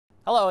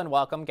Hello and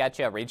welcome. Got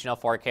you a regional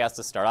forecast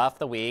to start off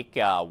the week,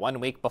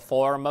 1 week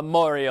before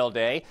Memorial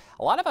Day.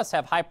 A lot of us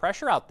have high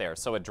pressure out there,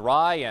 so a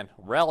dry and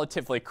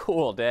relatively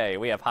cool day.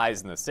 We have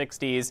highs in the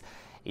 60s,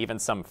 even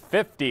some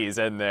 50s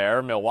in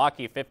there.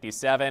 Milwaukee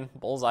 57,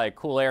 bullseye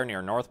cool air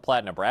near North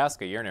Platte,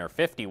 Nebraska. You're near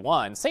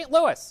 51. St.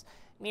 Louis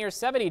near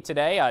 70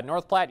 today.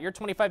 North Platte, you're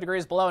 25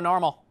 degrees below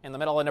normal in the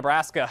middle of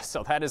Nebraska,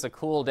 so that is a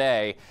cool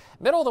day.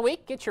 Middle of the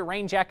week, get your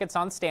rain jackets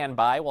on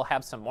standby. We'll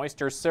have some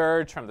moisture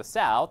surge from the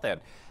south and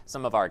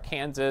some of our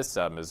Kansas,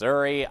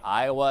 Missouri,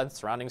 Iowa, and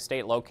surrounding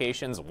state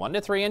locations. 1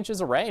 to 3 inches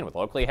of rain with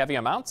locally heavy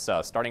amounts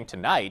starting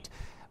tonight.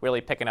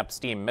 Really picking up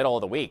steam middle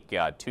of the week,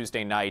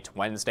 Tuesday night,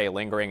 Wednesday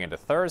lingering into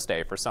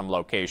Thursday for some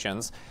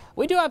locations.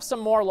 We do have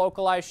some more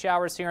localized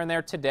showers here and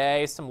there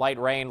today. Some light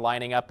rain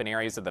lining up in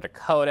areas of the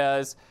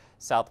Dakotas,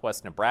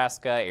 southwest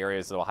Nebraska,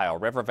 areas of the Ohio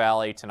River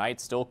Valley.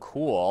 Tonight still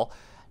cool.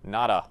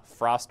 Not a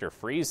frost or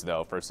freeze,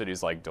 though, for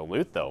cities like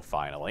Duluth, though,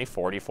 finally.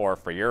 44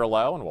 for your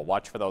low, and we'll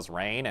watch for those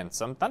rain and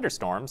some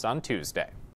thunderstorms on Tuesday.